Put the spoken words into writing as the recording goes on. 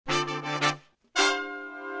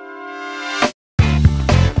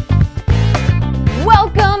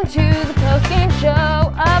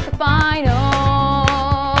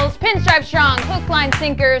Hookline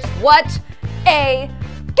sinkers. What a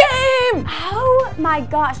game! Oh my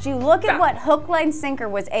gosh, you look at what Hookline sinker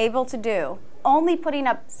was able to do. Only putting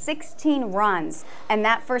up 16 runs in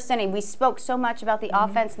that first inning. We spoke so much about the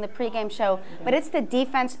offense in the pregame show, but it's the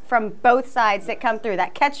defense from both sides that come through.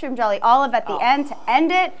 That catch from Jolly Olive at the end to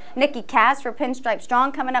end it. Nikki Cass for Pinstripe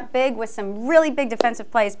Strong coming up big with some really big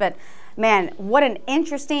defensive plays. But man, what an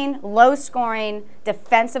interesting, low-scoring,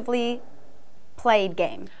 defensively played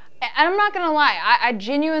game. And I'm not gonna lie, I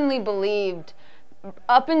genuinely believed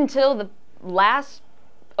up until the last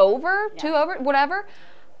over, 2 over, whatever,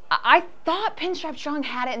 I thought Pinstripe Strong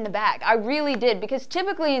had it in the bag. I really did, because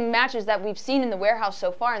typically in matches that we've seen in the warehouse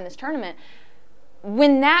so far in this tournament,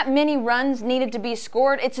 when that many runs needed to be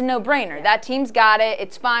scored, it's a no-brainer. That team's got it,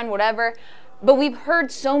 it's fine, whatever. But we've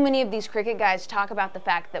heard so many of these cricket guys talk about the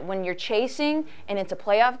fact that when you're chasing and it's a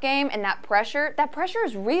playoff game and that pressure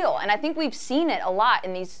is real. And I think we've seen it a lot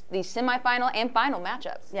in these semifinal and final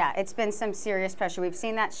matchups. Yeah, it's been some serious pressure. We've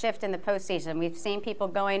seen that shift in the postseason. We've seen people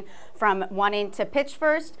going from wanting to pitch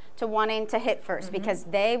first to wanting to hit first because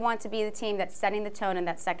they want to be the team that's setting the tone in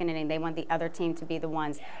that second inning. They want the other team to be the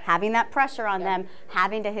ones having that pressure on them,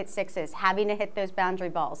 having to hit sixes, having to hit those boundary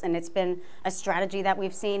balls. And it's been a strategy that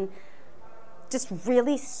we've seen just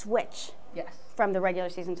really switch from the regular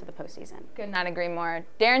season to the postseason. Could not agree more.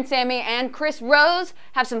 Daren, Sammy, and Chris Rose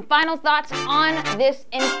have some final thoughts on this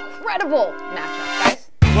incredible matchup, guys.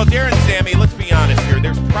 Well, Daren, Sammy, let's be honest here.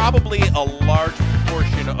 There's probably a large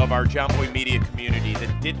portion of our John Boy media community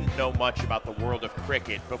that didn't know much about the world of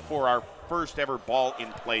cricket before our first ever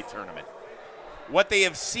ball-in-play tournament. What they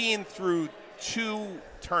have seen through 2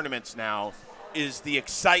 tournaments now is the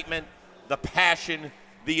excitement, the passion,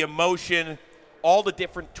 the emotion, all the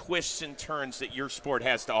different twists and turns that your sport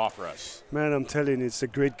has to offer us. Man, I'm telling you, it's a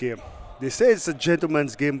great game. They say it's a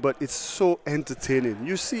gentleman's game, but it's so entertaining.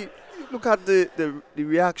 You see, look at the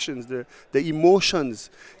reactions, the emotions.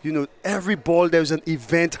 You know, every ball there's an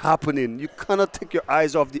event happening. You cannot take your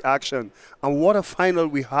eyes off the action. And what a final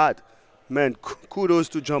we had. Man, kudos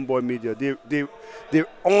to John Boy Media. They're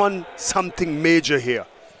on something major here.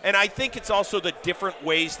 And I think it's also the different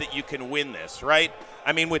ways that you can win this, right?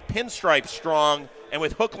 I mean, with Pinstripe Strong and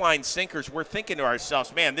with Hookline sinkers, we're thinking to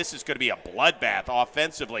ourselves, man, this is going to be a bloodbath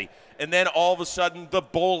offensively. And then all of a sudden, the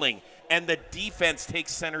bowling and the defense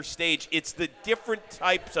takes center stage. It's the different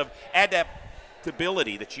types of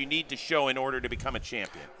adaptability that you need to show in order to become a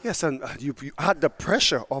champion. Yes, and you add the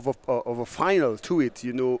pressure of a final to it.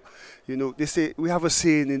 You know, they say, we have a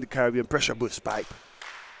saying in the Caribbean, pressure bursts pipe.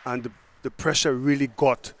 And the pressure really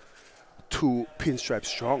got to Pinstripe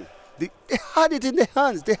Strong. They had it in their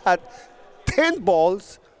hands. They had 10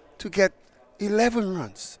 balls to get 11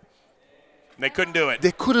 runs. They couldn't do it.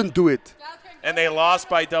 They couldn't do it. And they lost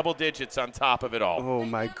by double digits on top of it all. Oh,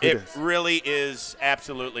 my goodness. It really is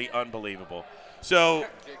absolutely unbelievable. So,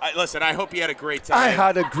 listen, I hope you had a great time. I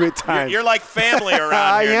had a great time. You're like family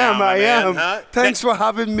around here now, I am. Huh? Thanks for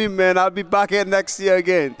having me, man. I'll be back here next year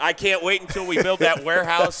again. I can't wait until we build that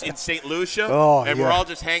warehouse in St. Lucia, and we're all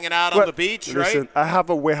just hanging out on the beach, right? Listen, I have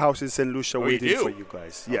a warehouse in St. Lucia waiting for you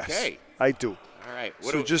guys. Yes, okay. I do. All right.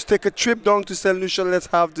 So just take a trip down to St. Lucia. Let's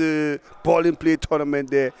have the ball-in-play tournament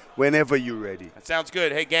there whenever you're ready. That sounds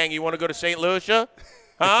good. Hey, gang, you want to go to St. Lucia?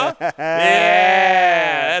 Huh? Yeah,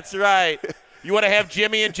 that's right. You want to have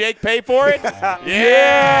Jimmy and Jake pay for it?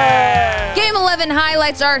 Yeah! Game 11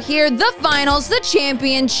 highlights are here. The finals, the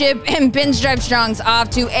championship, and Pinstripe Strong's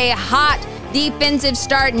off to a hot defensive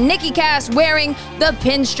start. Nikki Cass wearing the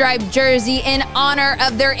pinstripe jersey in honor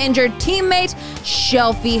of their injured teammate,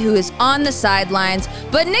 Shelfie, who is on the sidelines.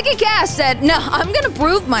 But Nikki Cass said, no, I'm going to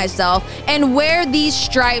prove myself and wear these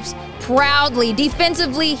stripes proudly.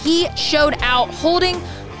 Defensively, he showed out, holding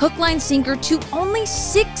Hookline sinker to only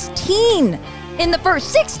 16 in the first.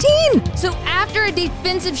 16! So after a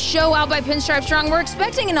defensive show out by Pinstripe Strong, we're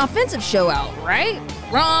expecting an offensive show out, right?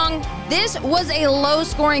 Wrong. This was a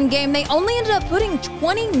low-scoring game. They only ended up putting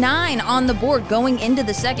 29 on the board going into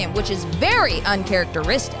the second, which is very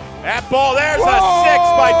uncharacteristic. That ball, there's a 6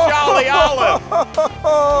 by Jolly Olive.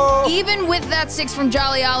 Even with that 6 from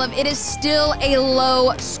Jolly Olive, it is still a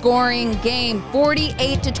low-scoring game.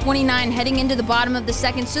 48-29 heading into the bottom of the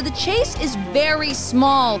second, so the chase is very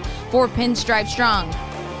small for Pinstripe Strong.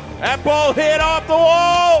 That ball hit off the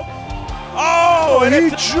wall. Oh, and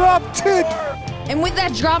he dropped it. And with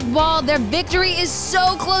that dropped ball, their victory is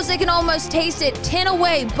so close they can almost taste it. 10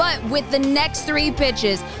 away, but with the next 3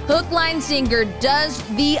 pitches, Hookline sinker does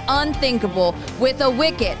the unthinkable with a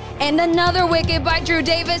wicket and another wicket by Drew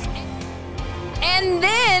Davis. And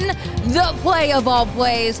then the play of all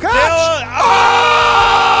plays. Catch! Oh!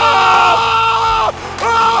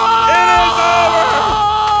 It is over!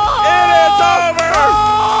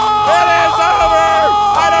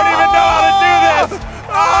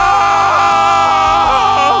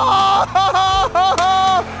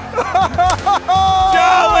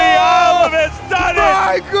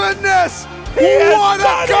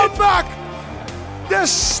 to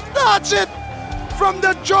snatch it from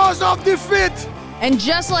the jaws of defeat. And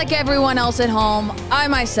just like everyone else at home, I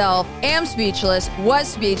myself am speechless, was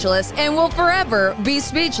speechless, and will forever be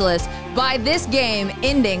speechless by this game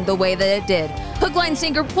ending the way that it did. Hookline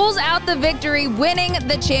Sinker pulls out the victory, winning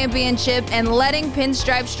the championship and letting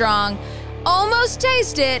Pinstripe Strong almost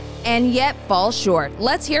taste it and yet fall short.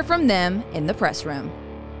 Let's hear from them in the press room.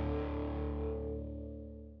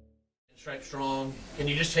 Pinstripe Strong, can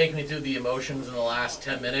you just take me through the emotions in the last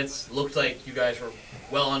 10 minutes? Looked like you guys were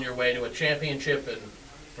well on your way to a championship, and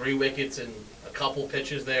 3 wickets and a couple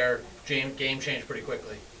pitches there. Game changed pretty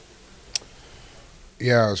quickly.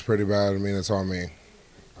 Yeah, it was pretty bad. I mean, it's on me.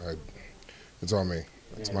 It's on me.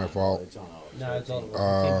 It's my fault. No, it's all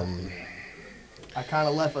I kind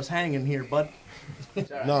of left us hanging here, bud.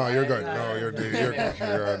 No, you're good. No, you're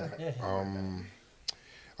good.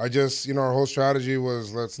 I just, our whole strategy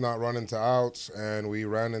was let's not run into outs, and we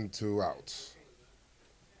ran into outs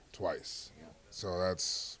twice. So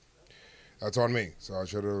that's on me. So I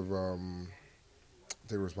should have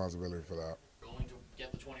taken responsibility for that. Going to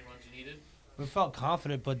get the 20 runs you needed? We felt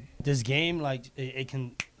confident, but this game, like, it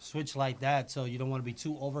can switch like that, so you don't want to be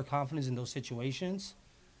too overconfident in those situations.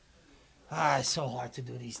 It's so hard to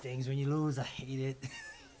do these things. When you lose, I hate it.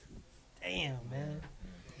 Damn, man.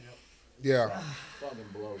 Yeah.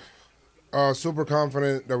 Super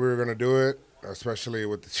confident that we were going to do it, especially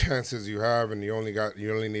with the chances you have, and you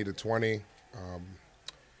only needed 20.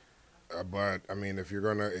 But I mean, if you're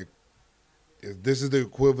gonna, this is the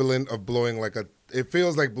equivalent of it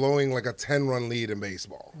feels like blowing like a 10-run lead in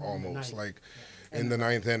baseball, almost like in the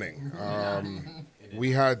 9th inning.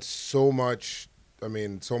 We had so much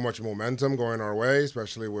momentum going our way,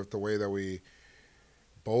 especially with the way that we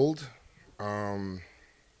bowled.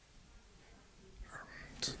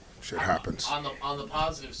 Shit happens. On the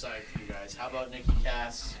positive side for you guys, how about Nicky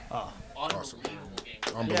Cass? Awesome. Game.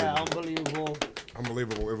 Yeah, unbelievable.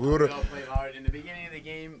 Unbelievable. If we would We all played hard. In the beginning of the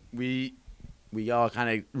game, we all kind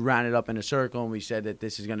of ran it up in a circle, and we said that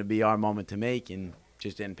this is going to be our moment to make, and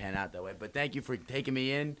just didn't pan out that way. But thank you for taking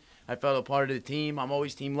me in. I felt a part of the team. I'm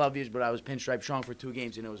always team loveyers, but I was Pinstripe Strong for 2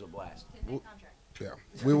 games, and it was a blast. Yeah,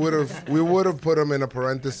 we would have put him in a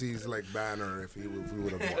parentheses like banner if we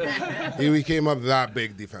would have won. He came up that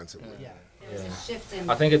big defensively. Yeah.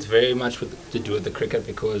 I think it's very much to do with the cricket,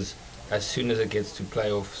 because as soon as it gets to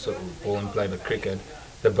playoff sort of ball and play with cricket,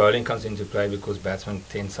 the bowling comes into play because batsmen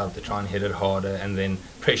tense up to try and hit it harder, and then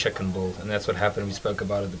pressure can build, and that's what happened. We spoke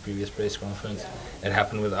about it at the previous press conference. It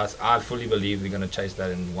happened with us. I fully believe we're going to chase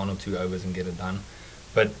that in 1 or 2 overs and get it done.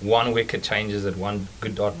 But 1 wicket changes at 1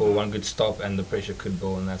 good dot ball, 1 good stop, and the pressure could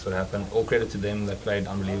build, and that's what happened. All credit to them. They played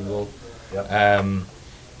unbelievable. Yep.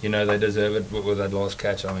 They deserve it with that last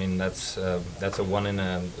catch. I mean, that's a 1 in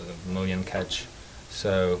a million catch.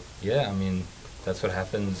 So, yeah, I mean, that's what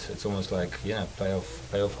happens. It's almost like,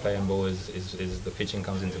 playoff play and ball is the pitching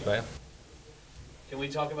comes into play. Can we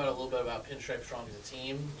talk about a little bit about Pinstripe Strong as a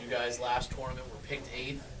team? You guys last tournament were picked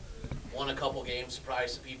 8th, won a couple games,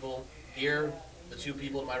 surprised some people. Here, the 2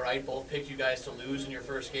 people to my right both picked you guys to lose in your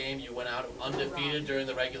first game. You went out undefeated during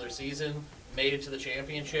the regular season, made it to the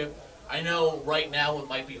championship. I know right now it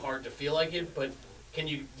might be hard to feel like it, but do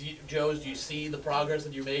you see the progress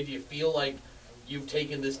that you made? Do you feel like you've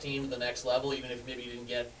taken this team to the next level, even if maybe you didn't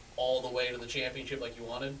get all the way to the championship like you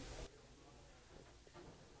wanted?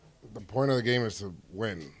 The point of the game is to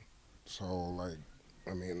win. So,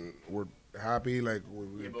 we're happy,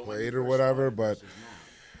 we played or whatever, but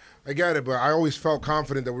I get it. But I always felt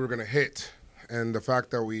confident that we were going to hit. And the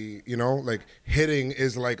fact that we, hitting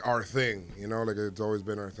is like our thing, it's always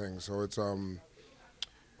been our thing. So it's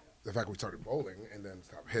the fact we started bowling and then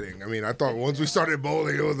stopped hitting. I mean, I thought once we started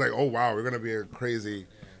bowling, it was like, oh, wow, we're going to be a crazy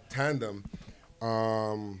tandem. But,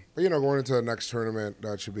 going into the next tournament,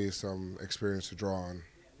 that should be some experience to draw on.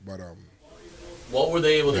 But what were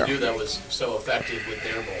they able to do that was so effective with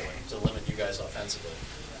their bowling to limit you guys offensively?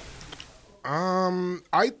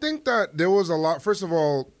 I think that there was a lot. First of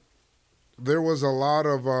all, there was a lot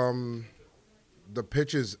of the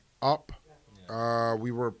pitches up.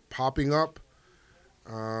 We were popping up.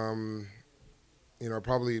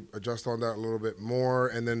 Probably adjust on that a little bit more.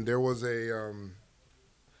 And then there was a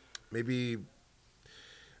maybe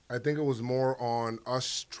I think it was more on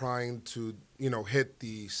us trying to hit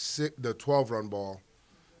the 12-run ball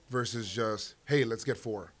versus just, hey, let's get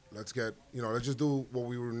 4. Let's get let's just do what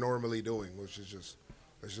we were normally doing, which is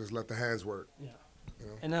let's just let the hands work. Yeah.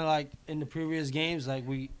 And then in the previous games,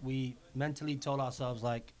 we mentally told ourselves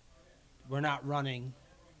we're not running,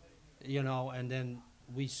 and then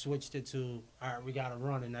we switched it to, all right, we got to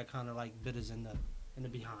run, and that kind of bit us in the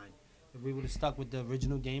behind. If we would have stuck with the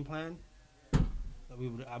original game plan, we we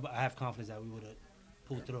would. I have confidence that we would have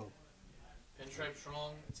pulled through. Pinstripe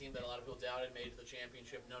strong, a team that a lot of people doubted, made it to the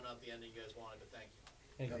championship. No, not the ending you guys wanted, but thank you.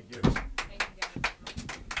 Thank you.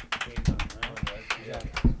 Thank you, guys.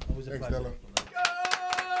 Always a Thanks, pleasure. Della.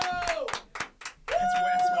 Go!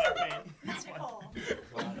 That's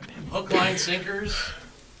what, Hook, line, sinkers.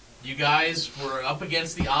 You guys were up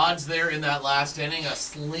against the odds there in that last inning. A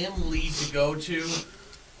slim lead to go to,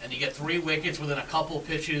 and you get 3 wickets within a couple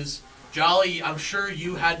pitches. Jolly, I'm sure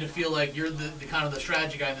you had to feel like you're the kind of the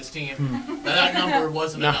strategy guy in this team. That number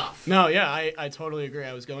wasn't enough. No, yeah, I totally agree.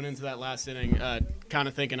 I was going into that last inning kind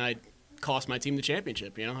of thinking I'd cost my team the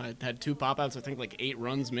championship. You know, I had 2 pop-outs, I think like 8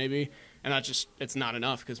 runs maybe, and it's not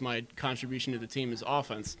enough because my contribution to the team is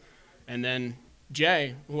offense. And then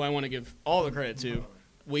Jay, who I want to give all the credit to,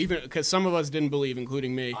 because some of us didn't believe,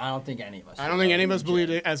 including me. I don't think any of us. I don't think any of us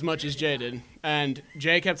believed it as much as Jay did. And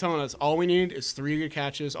Jay kept telling us, all we need is 3 good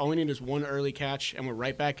catches. All we need is 1 early catch, and we're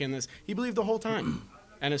right back in this. He believed the whole time.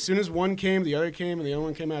 And as soon as one came, the other came, and the other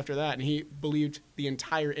one came after that. And he believed the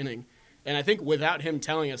entire inning. And I think without him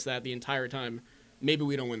telling us that the entire time, maybe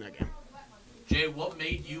we don't win that game. Jay, what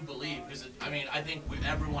made you believe? Because, I think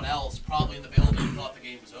everyone else probably in the building thought the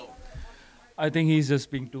game was over. I think he's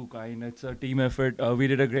just being too kind. It's a team effort. We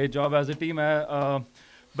did a great job as a team.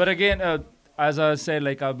 But again, as I said,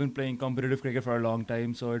 like I've been playing competitive cricket for a long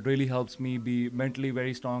time, so it really helps me be mentally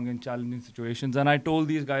very strong in challenging situations. And I told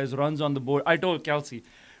these guys, runs on the board. I told Kelsey,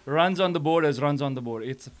 runs on the board is runs on the board.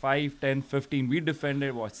 It's 5, 10, 15. We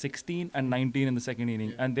defended, 16 and 19 in the second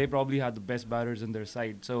inning. And they probably had the best batters in their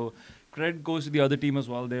side. So credit goes to the other team as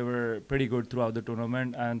well. They were pretty good throughout the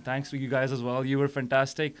tournament. And thanks to you guys as well. You were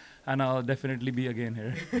fantastic. And I'll definitely be again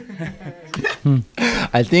here.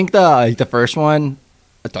 I think the first one,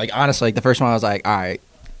 honestly, the first one I was like, all right,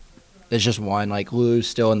 there's just one. Like Lou's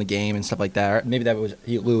still in the game and stuff like that. Maybe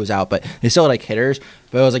Lou was out, but they still had like hitters.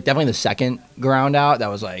 But it was like definitely the second ground out that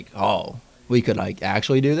was like, oh, we could like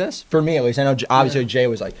actually do this. For me at least, I know obviously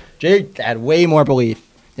Jay had way more belief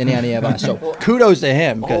than any of us. So kudos to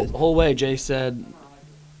him. The whole way, Jay said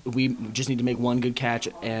we just need to make 1 good catch,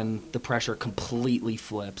 and the pressure completely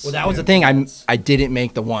flips. Well, that was the thing. I didn't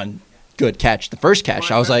make the 1 good catch. The first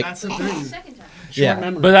catch, I was like, that's the thing.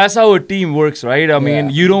 yeah. But that's how a team works, right? I mean,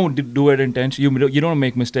 you don't do it intentionally. You don't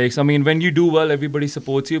make mistakes. I mean, when you do well, everybody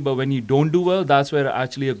supports you. But when you don't do well, that's where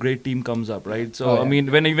actually a great team comes up, right? So, I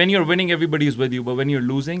mean, when you're winning, everybody is with you. But when you're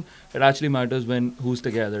losing, it actually matters who's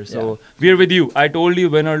together. So, we're with you. I told you,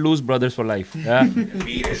 win or lose, brothers for life. Yeah.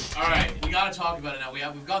 Beat it. All right, we got to talk about it now.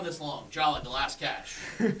 We've gone this long. Jolly, the last catch.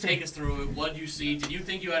 Take us through it. What did you see? Did you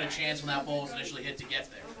think you had a chance when that ball was initially hit to get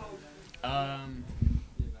there?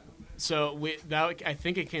 So I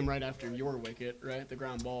think it came right after your wicket, right? The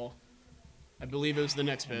ground ball. I believe it was the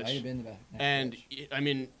next pitch. Might have been the next and pitch. I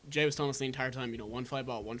mean, Jay was telling us the entire time, 1 fly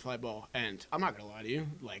ball. And I'm not gonna lie to you,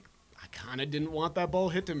 like I kind of didn't want that ball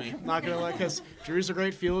hit to me. Not gonna lie, because Drew's a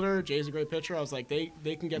great fielder, Jay's a great pitcher. I was like, they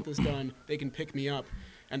can get this done. They can pick me up.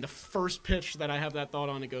 And the first pitch that I have that thought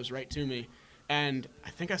on, it goes right to me. And I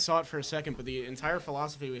think I saw it for a second, but the entire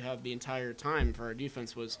philosophy we have the entire time for our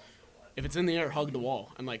defense was, if it's in the air, hug the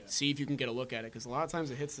wall and see if you can get a look at it. Because a lot of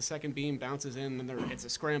times it hits the second beam, bounces in, and then it's a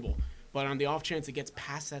scramble. But on the off chance it gets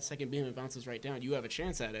past that second beam and bounces right down, you have a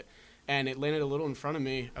chance at it. And it landed a little in front of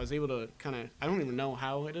me. I was able to I don't even know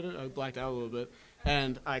how I did it. I blacked out a little bit.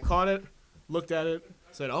 And I caught it, looked at it,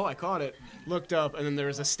 said, oh, I caught it, looked up, and then there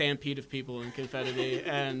was a stampede of people in confetti,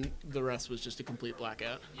 and the rest was just a complete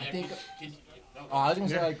blackout. I think. I was gonna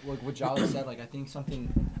say like what Jolly said. Like I think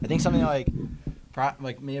something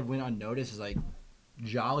may have went unnoticed is like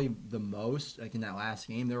Jolly the most. Like in that last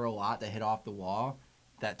game, there were a lot that hit off the wall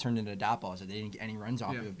that turned into dot balls that they didn't get any runs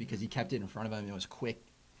off of because he kept it in front of him. It was quick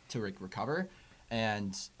to recover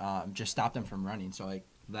and just stopped them from running. So like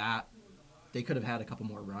that, they could have had a couple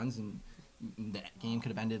more runs and the game could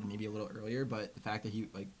have ended maybe a little earlier. But the fact that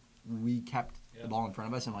we kept the ball in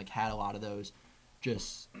front of us and had a lot of those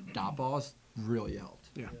just dot balls really helped.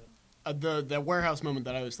 Yeah. The warehouse moment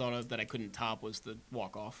that I always thought of that I couldn't top was the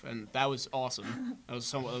walk-off, and that was awesome. It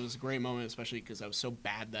was a great moment, especially because I was so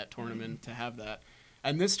bad that tournament to have that.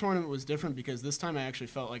 And this tournament was different because this time I actually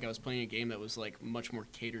felt like I was playing a game that was much more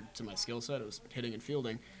catered to my skill set. It was hitting and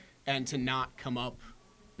fielding, and to not come up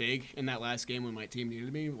big in that last game when my team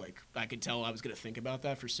needed me, I could tell I was going to think about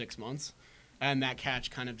that for 6 months, and that catch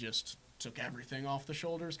kind of just took everything off the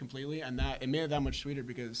shoulders completely, and it made it that much sweeter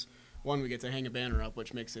because, one, we get to hang a banner up,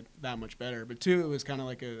 which makes it that much better. But two, it was kind of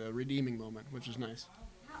like a redeeming moment, which is nice.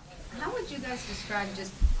 How would you guys describe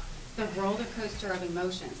just the roller coaster of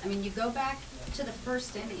emotions? I mean, you go back to the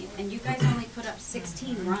first inning, and you guys only put up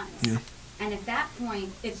 16 runs. Yeah. And at that point,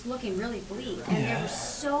 it's looking really bleak. And there were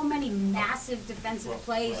so many massive defensive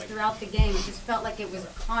plays throughout the game. It just felt like it was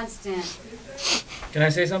constant. Can I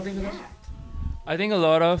say something to that? I think a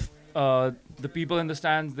lot of the people in the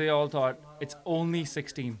stands, they all thought it's only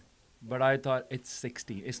 16. But I thought it's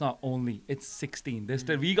 16. It's not only, it's 16.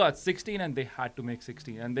 We got 16 and they had to make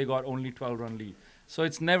 16. And they got only 12-run lead. So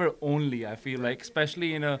it's never only, I feel like,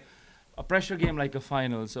 especially in a pressure game like a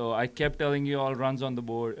final. So I kept telling you all runs on the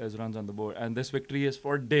board is runs on the board. And this victory is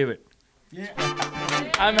for David. Yeah.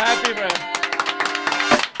 I'm happy, bro.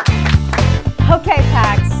 Okay,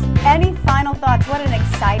 Pax. Any final thoughts? What an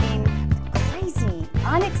exciting, crazy,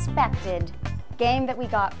 unexpected game that we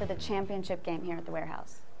got for the championship game here at the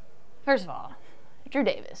Warehouse. First of all, Drew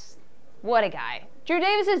Davis. What a guy. Drew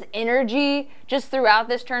Davis's energy just throughout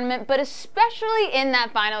this tournament, but especially in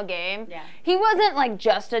that final game, he wasn't like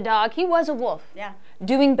just a dog, he was a wolf. Yeah.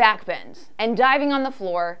 Doing backbends and diving on the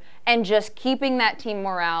floor and just keeping that team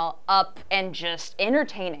morale up and just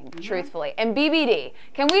entertaining, truthfully. And BBD,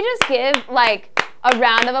 can we just give like a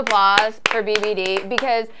round of applause for BBD,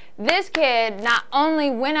 because this kid not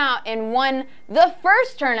only went out and won the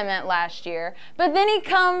first tournament last year, but then he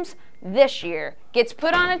comes this year, gets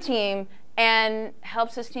put on a team, and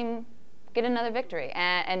helps his team get another victory.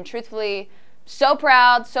 And truthfully, so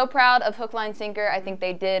proud of Hookline Sinker. I think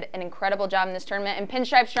they did an incredible job in this tournament, and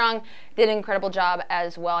Pinstripe Strong did an incredible job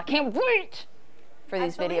as well. I can't wait for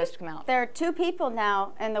these videos to come out. There are 2 people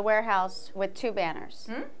now in the Warehouse with 2 banners.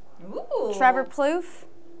 Ooh. Trevor Plouffe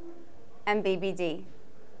and BBD.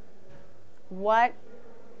 What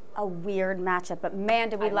a weird matchup, but man,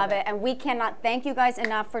 did we love it. And we cannot thank you guys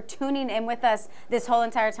enough for tuning in with us this whole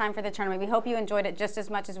entire time for the tournament. We hope you enjoyed it just as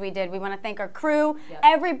much as we did. We want to thank our crew,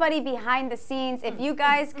 everybody behind the scenes. If you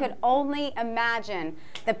guys could only imagine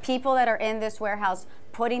the people that are in this Warehouse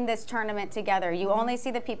putting this tournament together. You only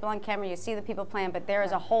see the people on camera, you see the people playing, but there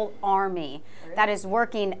is a whole army that is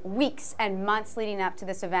working weeks and months leading up to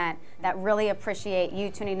this event that really appreciate you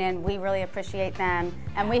tuning in. We really appreciate them,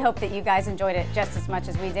 and we hope that you guys enjoyed it just as much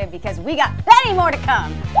as we did, because we got plenty more to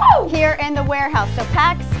come here in the Warehouse. So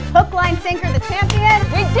Pax, Hookline Sinker, the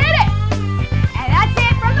champion, we did it!